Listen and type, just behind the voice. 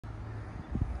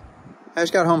I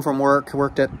just got home from work.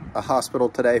 Worked at a hospital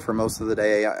today for most of the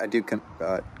day. I do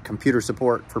computer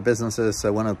support for businesses,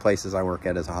 so one of the places I work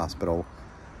at is a hospital.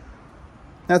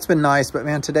 That's been nice, but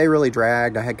man, today really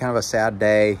dragged. I had kind of a sad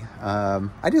day.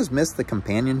 I just missed the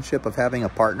companionship of having a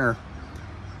partner.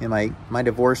 And my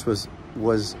divorce was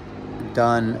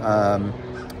done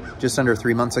just under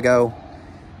 3 months ago,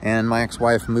 and my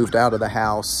ex-wife moved out of the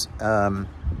house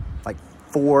like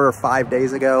 4 or 5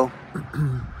 days ago.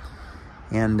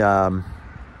 And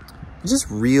just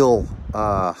real,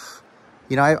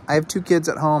 you know, I have 2 kids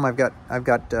at home. I've got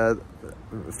a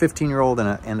 15-year-old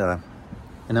and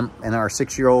our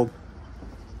 6-year-old,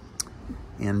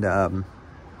 and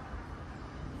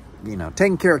you know,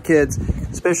 taking care of kids,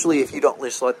 especially if you don't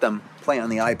just let them play on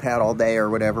the iPad all day or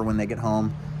whatever when they get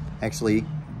home, actually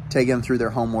taking them through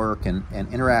their homework and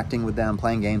interacting with them,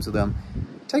 playing games with them.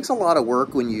 It takes a lot of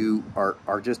work when you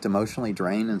are just emotionally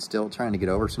drained and still trying to get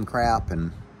over some crap.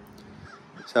 And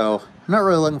so I'm not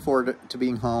really looking forward to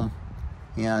being home.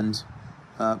 And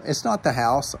it's not the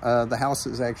house. The house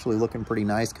is actually looking pretty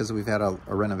nice because we've had a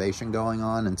renovation going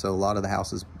on, and so a lot of the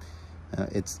house is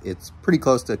it's pretty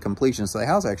close to completion. So the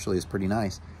house actually is pretty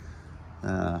nice.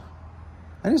 I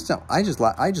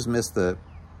just miss the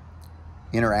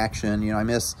interaction. You know, I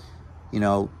miss, you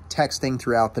know, texting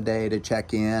throughout the day to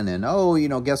check in, and, oh, you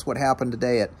know, guess what happened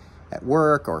today at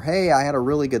work, or, hey, I had a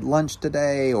really good lunch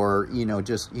today, or, you know,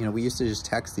 just, you know, we used to just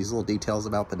text these little details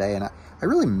about the day, and I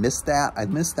really miss that. I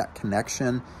miss that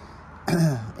connection.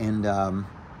 And,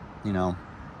 you know,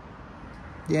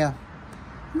 yeah,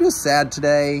 I'm just sad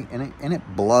today, and it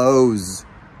blows.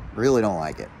 Really don't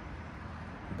like it.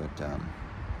 But,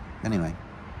 anyway,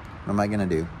 what am I gonna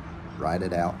do? Ride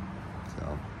it out.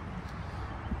 So,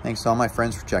 thanks to all my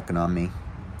friends for checking on me.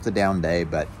 It's a down day,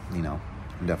 but, you know,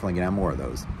 I'm definitely gonna have more of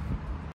those.